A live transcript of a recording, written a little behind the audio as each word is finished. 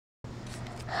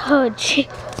Oh gee,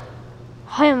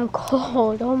 I am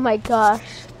cold. Oh my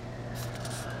gosh.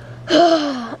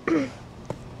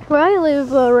 Where I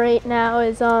live right now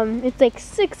is it's like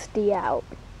 60 out,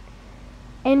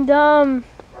 and a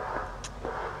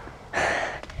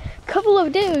couple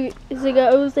of days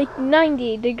ago it was like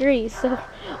 90 degrees. So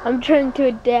I'm trying to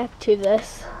adapt to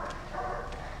this.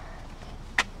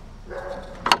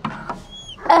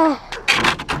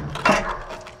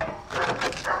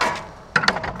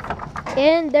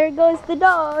 And there goes the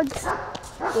dog.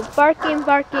 The barking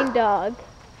dog.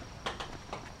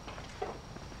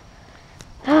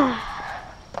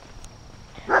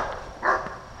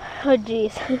 Oh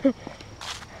jeez.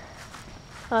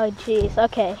 Oh jeez,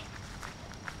 okay.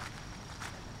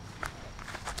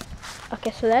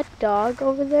 Okay, so that dog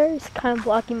over there is kind of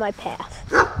blocking my path.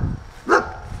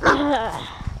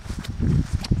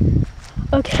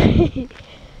 Okay.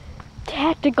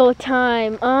 Tactical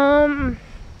time.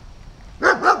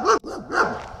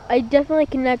 I definitely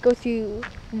cannot go through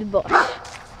the bush.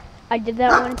 I did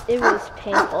that once, it was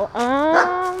painful.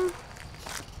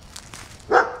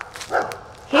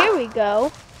 Here we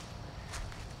go.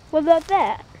 What about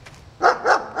that?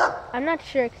 I'm not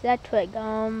sure, cause that twig,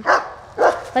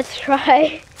 let's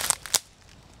try.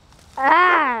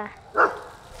 Ah!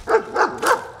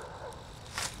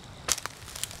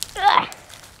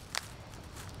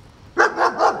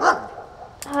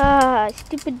 Ah,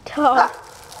 stupid dog.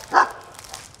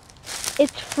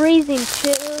 It's freezing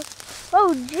too.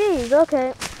 Oh jeez,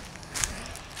 okay.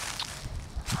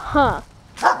 Huh.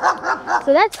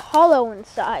 So that's hollow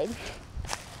inside.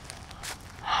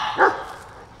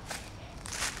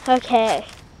 Okay.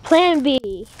 Plan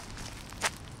B.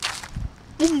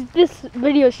 This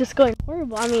video is just going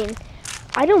horrible. I mean,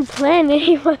 I don't plan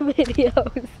any of my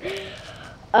videos.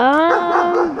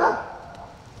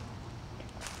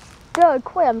 Doug,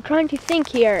 quit. I'm trying to think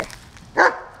here.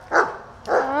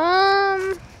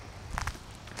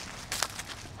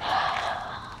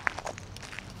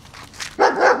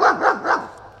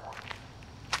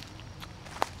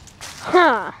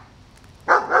 Huh.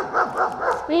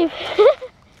 We've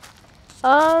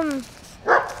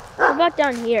what about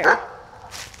down here?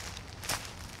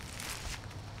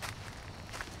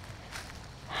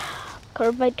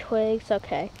 Covered by twigs,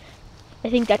 okay. I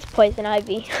think that's poison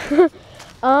ivy.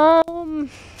 Wow,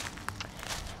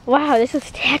 this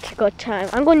is tactical time.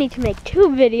 I'm going to need to make 2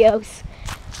 videos.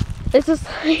 This is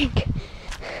like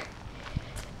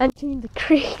entering the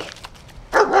creek.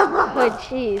 Oh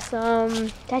jeez,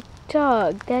 that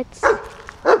dog, that's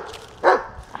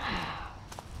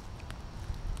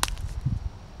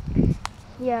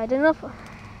yeah, I don't know if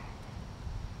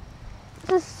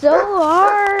this is so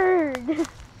hard.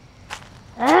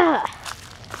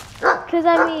 Cause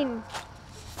I mean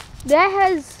that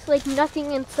has like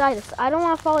nothing inside us. I don't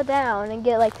want to fall down and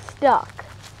get like stuck.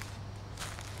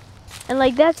 And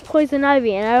like that's poison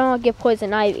ivy, and I don't want to get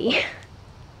poison ivy.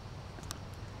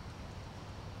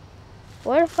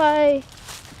 What if I...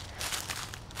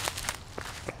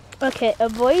 Okay,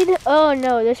 avoid... Oh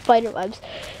no, there's spider webs.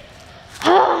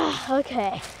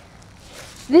 Okay.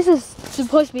 This is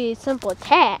supposed to be a simple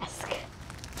task.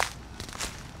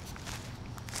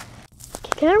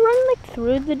 Can I run like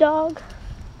through the dog?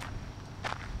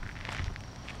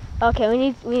 Okay,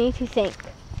 we need to think.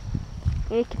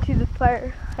 We need to get to the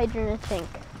fire hydrant and think.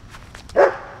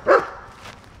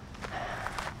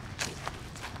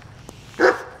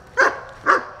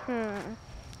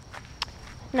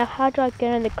 Now how do I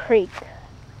get in the creek?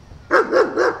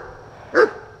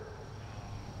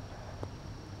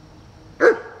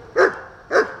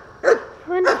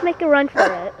 Let's make a run for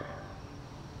it.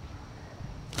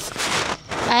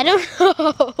 I don't know.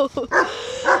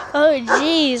 Oh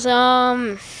jeez,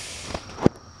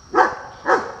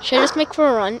 should I just make for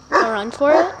a run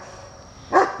for it?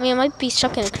 I mean, I might be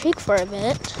stuck in a creek for a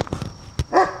bit.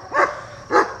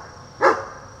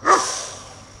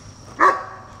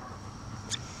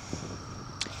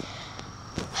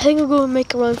 I think I'm going to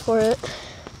make a run for it.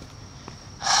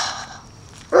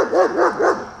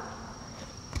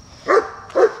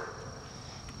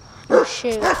 Oh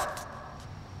shoot.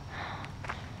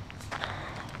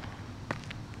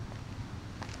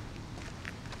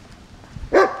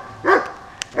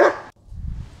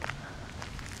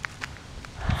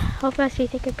 How fast do you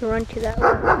think I can run to that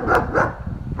one?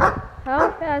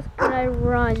 How fast can I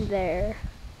run there?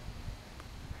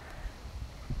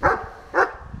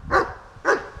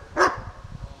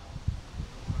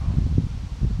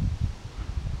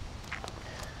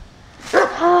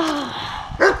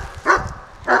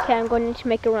 Okay, I'm going to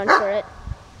make a run for it.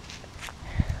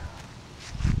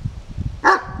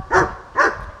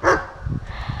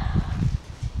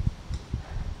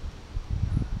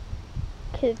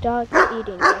 his dog's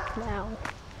eating right now.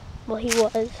 Well, he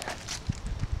was.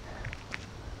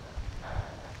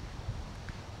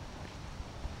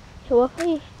 So what if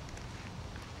we...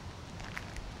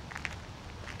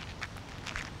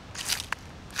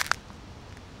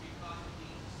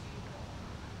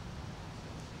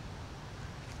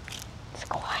 It's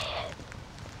quiet.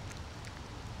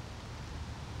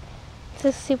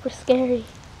 This is super scary.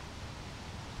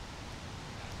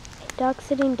 Dog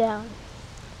sitting down.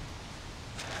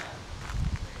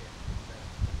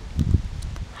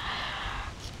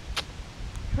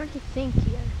 Hard to think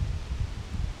here.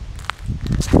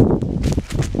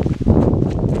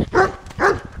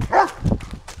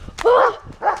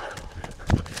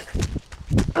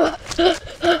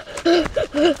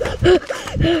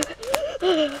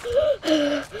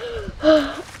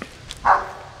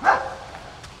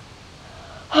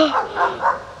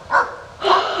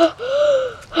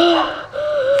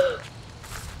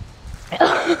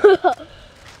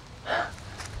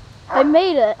 I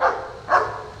made it.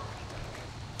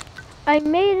 I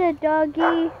made it,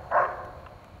 doggy.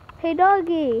 Hey,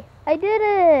 doggy. I did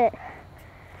it.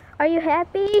 Are you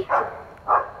happy?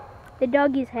 The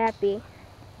doggy's happy.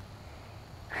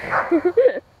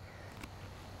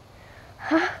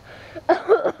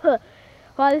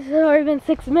 Wow, this has already been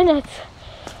 6 minutes.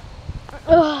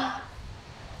 Ugh.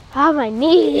 Ah, my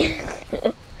knee.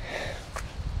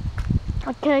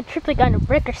 I tripped like on a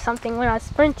brick or something when I was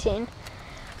sprinting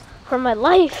for my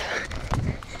life.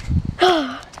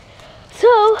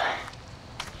 So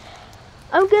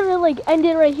I'm gonna like end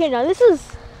it right here. Now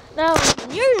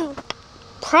you're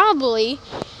probably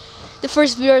the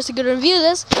first viewers to get to review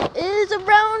this is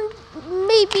around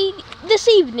maybe this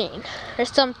evening or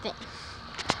something.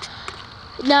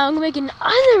 Now I'm gonna make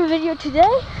another video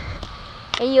today,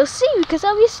 and you'll see because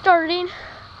I'll be starting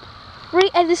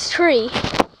right at this tree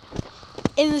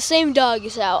in the same doggy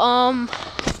style.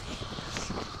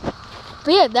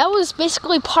 But yeah, that was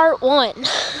basically part 1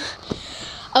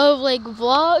 of like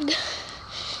vlog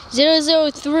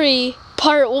 003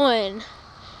 part 1.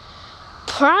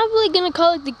 Probably gonna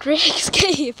call it the Great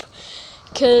Escape,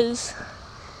 because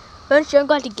eventually I'm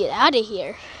going to get out of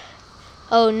here.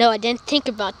 Oh no, I didn't think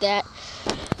about that.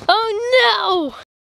 Oh no!